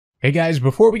Hey guys,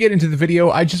 before we get into the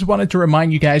video, I just wanted to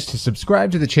remind you guys to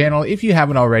subscribe to the channel if you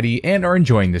haven't already and are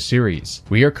enjoying the series.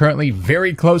 We are currently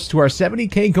very close to our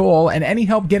 70k goal, and any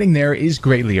help getting there is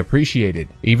greatly appreciated.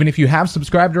 Even if you have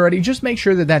subscribed already, just make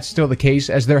sure that that's still the case,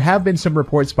 as there have been some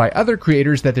reports by other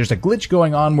creators that there's a glitch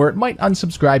going on where it might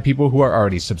unsubscribe people who are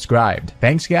already subscribed.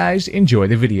 Thanks guys, enjoy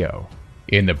the video.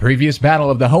 In the previous battle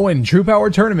of the Hoenn True Power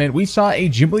Tournament, we saw a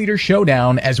gym leader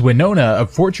showdown as Winona of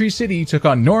Fortree City took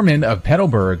on Norman of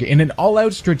Petalburg in an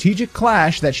all-out strategic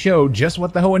clash that showed just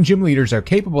what the Hoenn gym leaders are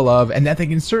capable of and that they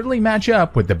can certainly match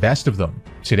up with the best of them.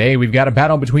 Today we've got a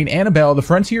battle between Anabel, the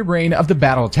frontier brain of the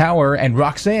Battle Tower, and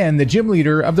Roxanne, the gym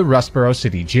leader of the Rustboro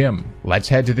City Gym. Let's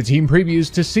head to the team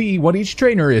previews to see what each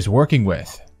trainer is working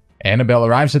with. Anabel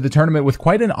arrives at the tournament with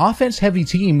quite an offense-heavy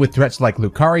team with threats like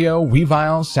Lucario,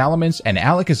 Weavile, Salamence, and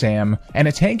Alakazam, and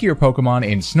a tankier Pokemon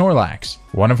in Snorlax.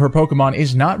 One of her Pokemon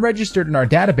is not registered in our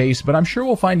database, but I'm sure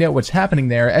we'll find out what's happening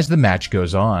there as the match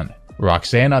goes on.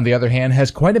 Roxanne, on the other hand,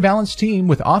 has quite a balanced team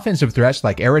with offensive threats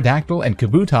like Aerodactyl and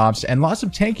Kabutops, and lots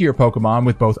of tankier Pokemon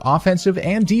with both offensive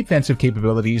and defensive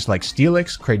capabilities like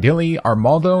Steelix, Cradily,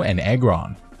 Armaldo, and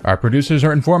Aggron. Our producers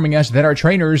are informing us that our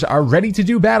trainers are ready to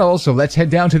do battle, so let's head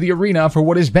down to the arena for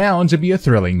what is bound to be a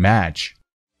thrilling match.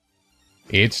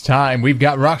 It's time. We've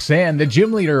got Roxanne, the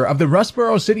gym leader of the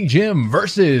Rustboro City Gym,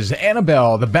 versus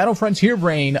Anabel, the Battle Frontier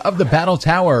Brain of the Battle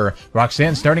Tower.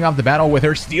 Roxanne starting off the battle with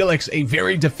her Steelix, a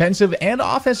very defensive and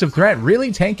offensive threat,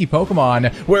 really tanky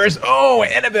Pokemon, whereas,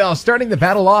 Anabel starting the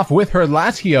battle off with her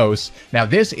Latios. Now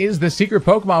this is the secret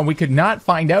Pokemon we could not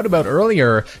find out about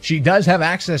earlier. She does have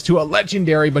access to a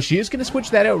legendary, but she is going to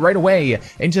switch that out right away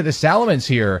into the Salamence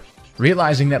here.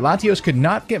 Realizing that Latios could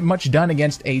not get much done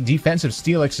against a defensive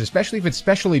Steelix, especially if it's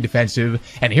specially defensive.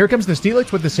 And here comes the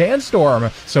Steelix with the Sandstorm.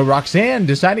 So Roxanne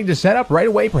deciding to set up right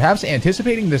away, perhaps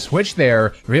anticipating the switch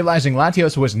there, realizing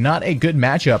Latios was not a good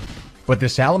matchup. But the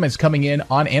Salamence coming in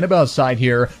on Anabel's side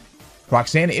here.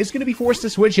 Roxanne is going to be forced to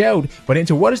switch out, but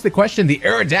into what is the question? The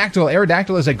Aerodactyl.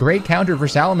 Aerodactyl is a great counter for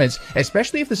Salamence,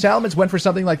 especially if the Salamence went for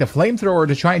something like the Flamethrower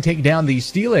to try and take down the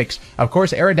Steelix. Of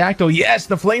course, Aerodactyl, yes,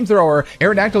 the Flamethrower.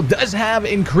 Aerodactyl does have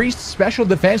increased special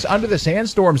defense under the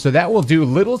Sandstorm, so that will do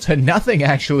little to nothing,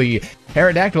 actually.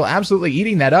 Aerodactyl absolutely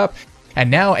eating that up. And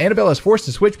now Anabel is forced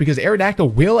to switch because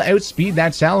Aerodactyl will outspeed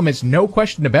that Salamence, no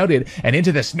question about it. And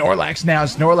into the Snorlax now.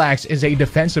 Snorlax is a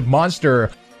defensive monster.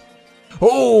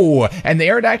 Oh, and the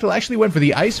Aerodactyl actually went for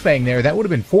the Ice Fang there. That would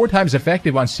have been 4 times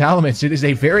effective on Salamence. It is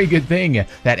a very good thing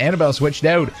that Anabel switched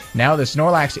out. Now the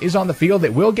Snorlax is on the field.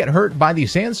 It will get hurt by the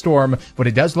Sandstorm, but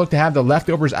it does look to have the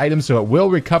leftovers item, so it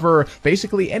will recover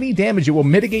basically any damage. It will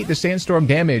mitigate the Sandstorm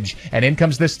damage. And in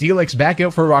comes the Steelix back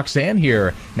out for Roxanne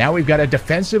here. Now we've got a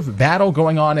defensive battle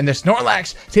going on, and the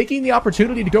Snorlax taking the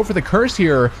opportunity to go for the Curse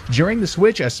here during the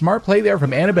switch. A smart play there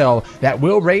from Anabel that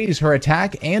will raise her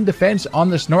attack and defense on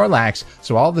the Snorlax.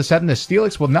 So all of a sudden the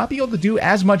Steelix will not be able to do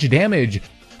as much damage,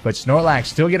 but Snorlax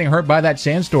still getting hurt by that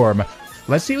Sandstorm.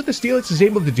 Let's see what the Steelix is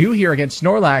able to do here against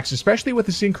Snorlax, especially with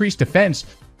this increased defense.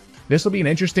 This will be an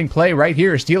interesting play right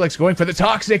here. Steelix going for the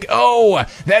Toxic. Oh,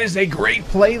 that is a great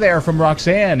play there from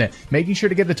Roxanne. Making sure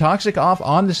to get the Toxic off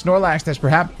on the Snorlax. That's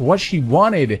perhaps what she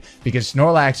wanted, because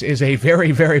Snorlax is a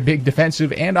very, very big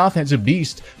defensive and offensive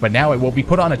beast. But now it will be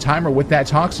put on a timer with that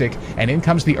Toxic. And in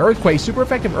comes the Earthquake. Super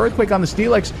effective Earthquake on the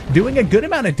Steelix. Doing a good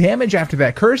amount of damage after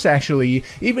that Curse, actually.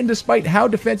 Even despite how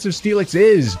defensive Steelix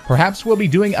is. Perhaps we'll be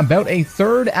doing about a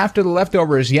third after the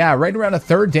leftovers. Yeah, right around a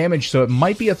third damage. So it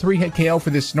might be a 3-hit KO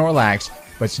for this Snorlax.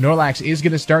 But Snorlax is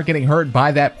going to start getting hurt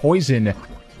by that poison.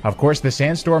 Of course, the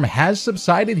Sandstorm has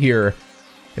subsided here.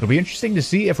 It'll be interesting to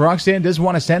see if Roxanne does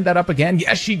want to send that up again.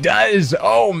 Yes, she does!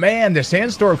 Oh man, the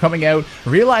Sandstorm coming out,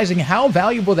 realizing how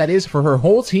valuable that is for her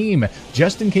whole team,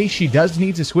 just in case she does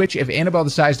need to switch if Anabel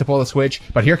decides to pull a switch.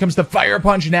 But here comes the Fire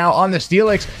Punch now on the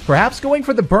Steelix, perhaps going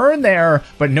for the burn there,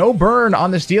 but no burn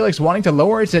on the Steelix, wanting to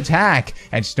lower its attack,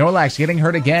 and Snorlax getting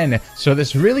hurt again. So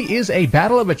this really is a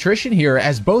battle of attrition here,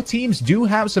 as both teams do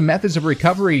have some methods of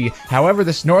recovery. However,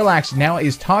 the Snorlax now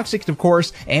is toxic, of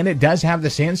course, and it does have the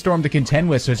Sandstorm to contend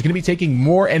with. So it's going to be taking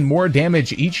more and more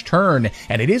damage each turn,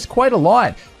 and it is quite a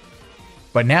lot.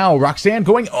 But now Roxanne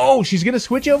going, she's going to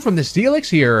switch out from the Steelix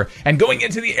here and going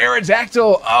into the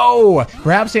Aerodactyl.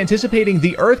 Perhaps anticipating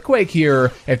the Earthquake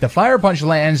here. If the Fire Punch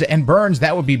lands and burns,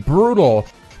 that would be brutal.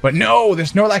 but no, the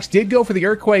Snorlax did go for the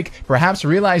Earthquake, perhaps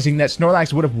realizing that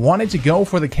Snorlax would have wanted to go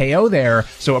for the KO there.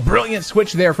 So a brilliant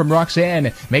switch there from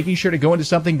Roxanne, making sure to go into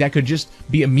something that could just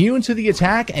be immune to the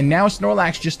attack, and now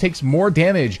Snorlax just takes more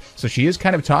damage, so she is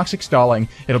kind of toxic stalling.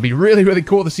 It'll be really, really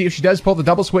cool to see if she does pull the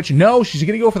double switch. No, she's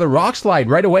going to go for the Rock Slide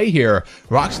right away here.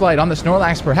 Rock Slide on the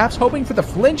Snorlax, perhaps hoping for the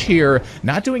flinch here,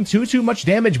 not doing too much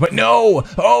damage, but no!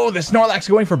 Oh, the Snorlax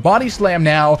going for Body Slam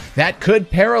now. That could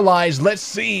paralyze. Let's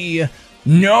see.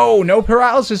 No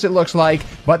paralysis it looks like,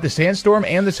 but the Sandstorm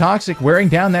and the Toxic wearing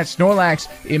down that Snorlax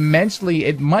immensely.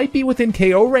 It might be within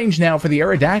KO range now for the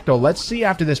Aerodactyl. Let's see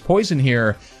after this poison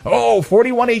here. Oh,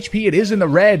 41 HP, it is in the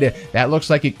red. That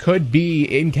looks like it could be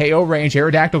in KO range.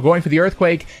 Aerodactyl going for the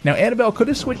Earthquake. Now, Anabel could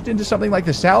have switched into something like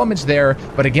the Salamence there,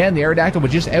 but again, the Aerodactyl would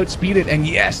just outspeed it, and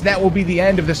yes, that will be the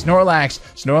end of the Snorlax.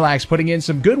 Snorlax putting in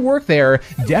some good work there,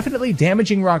 definitely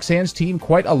damaging Roxanne's team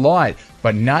quite a lot,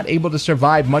 but not able to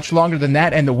survive much longer than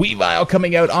that, and the Weavile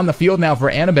coming out on the field now for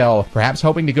Anabel, perhaps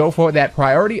hoping to go for that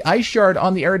priority Ice Shard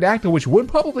on the Aerodactyl, which would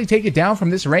probably take it down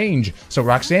from this range. So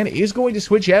Roxanne is going to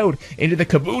switch out into the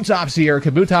Kabutops here.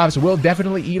 Kabutops will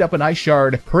definitely eat up an Ice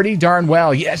Shard pretty darn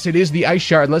well. Yes, it is the Ice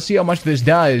Shard. Let's see how much this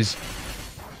does.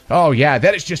 Oh yeah,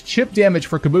 that is just chip damage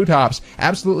for Kabutops.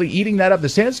 Absolutely eating that up. The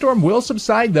Sandstorm will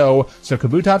subside though, so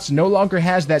Kabutops no longer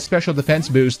has that special defense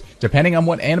boost. Depending on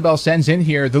what Anabel sends in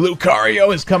here, the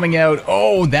Lucario is coming out.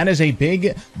 Oh, that is a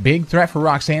big threat for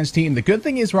Roxanne's team. The good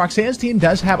thing is Roxanne's team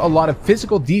does have a lot of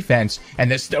physical defense,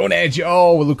 and the Stone Edge,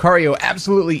 oh, Lucario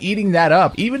absolutely eating that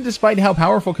up, even despite how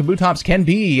powerful Kabutops can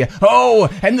be. Oh,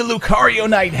 and the Lucario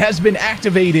Knight has been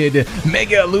activated.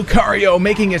 Mega Lucario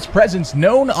making its presence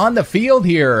known on the field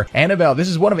here. Anabel, this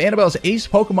is one of Anabel's ace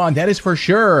Pokemon, that is for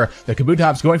sure. The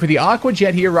Kabutops going for the Aqua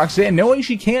Jet here. Roxanne knowing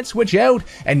she can't switch out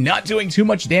and not doing too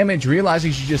much damage,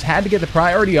 realizing she just had to get the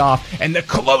priority off, and the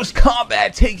close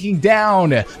combat taking down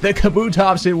the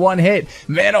Kabutops in one hit.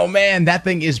 Man, oh man, that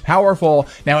thing is powerful.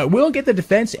 Now, it will get the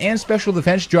defense and special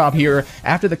defense drop here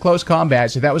after the close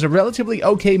combat, so that was a relatively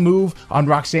okay move on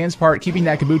Roxanne's part, keeping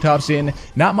that Kabutops in.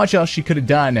 Not much else she could have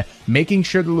done, making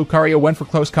sure the Lucario went for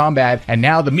close combat, and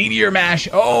now the Meteor Mash.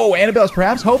 Oh, Anabel's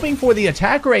perhaps hoping for the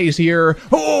attack raise here.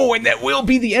 Oh, and that will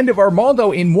be the end of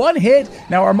Armaldo in one hit.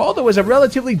 Now, Armaldo is a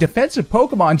relatively defensive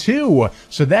Pokemon too,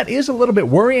 so that is a little bit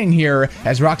worrying here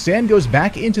as Roxanne goes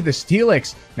back into the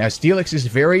Steelix. Now, Steelix is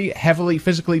very heavily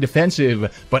physically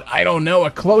defensive, but I don't know,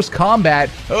 a close combat.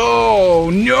 Oh,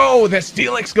 no, the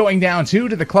Steelix going down too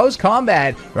to the close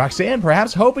combat. Roxanne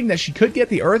perhaps hoping that she could get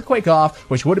the Earthquake off,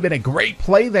 which would have been a great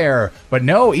play there. But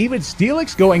no, even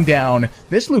Steelix going down.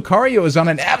 This Lucario is on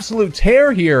an absolute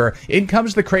tear here. In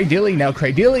comes the Cradilly. Now,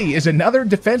 Cradilly is another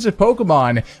defensive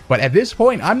Pokemon, but at this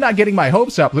point, I'm not getting my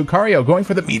hopes up. Lucario going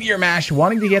for the Meteor Mash,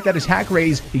 wanting to get that attack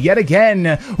raise yet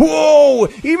again. Whoa!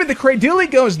 Even the Cradilly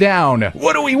goes down.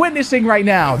 What are we witnessing right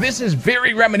now? This is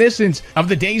very reminiscent of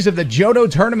the days of the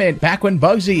Johto tournament, back when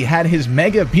Bugsy had his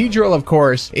Mega Beedrill, of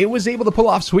course. It was able to pull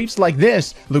off sweeps like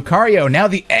this. Lucario, now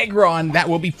the Aggron, that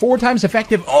will be 4 times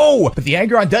effective. Oh, but the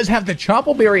Aggron does have the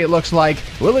Chople Berry, it looks like.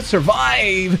 Will it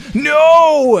survive?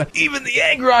 No! Even the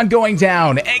Aggron going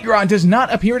down. Aggron does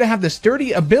not appear to have the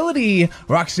sturdy ability.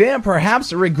 Roxanne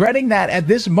perhaps regretting that at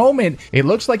this moment. It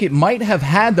looks like it might have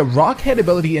had the Rock Head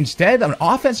ability instead of an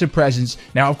offensive presence.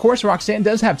 Now, of course, Roxanne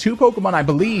does have 2 Pokemon, I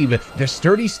believe. The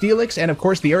sturdy Steelix and, of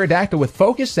course, the Aerodactyl with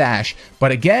Focus Sash.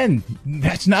 But again,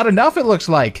 that's not enough, it looks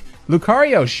like.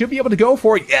 Lucario should be able to go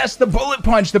for it. Yes, the Bullet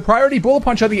Punch, the priority Bullet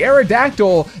Punch on the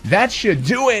Aerodactyl. That should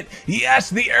do it. Yes,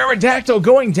 the Aerodactyl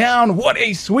going down. What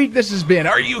a sweep this has been.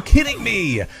 Are you kidding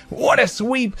me? What a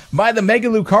sweep by the Mega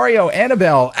Lucario.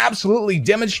 Anabel absolutely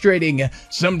demonstrating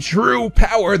some true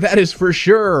power, that is for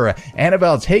sure.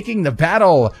 Anabel taking the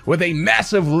battle with a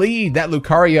massive lead. That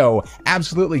Lucario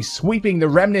absolutely sweeping the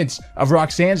remnants of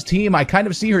Roxanne's team. I kind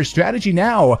of see her strategy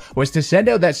now was to send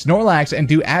out that Snorlax and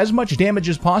do as much damage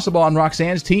as possible on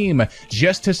Roxanne's team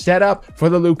just to set up for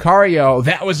the Lucario.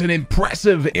 That was an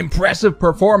impressive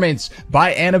performance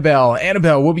by Anabel.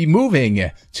 Anabel will be moving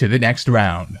to the next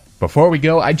round. Before we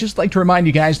go, I'd just like to remind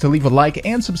you guys to leave a like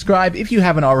and subscribe if you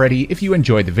haven't already if you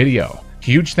enjoyed the video.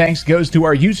 Huge thanks goes to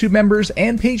our YouTube members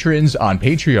and patrons on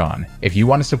Patreon. If you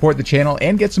want to support the channel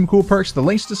and get some cool perks, the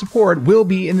links to support will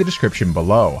be in the description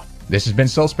below. This has been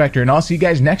Soul Spectre, and I'll see you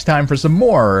guys next time for some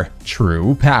more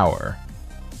True Power.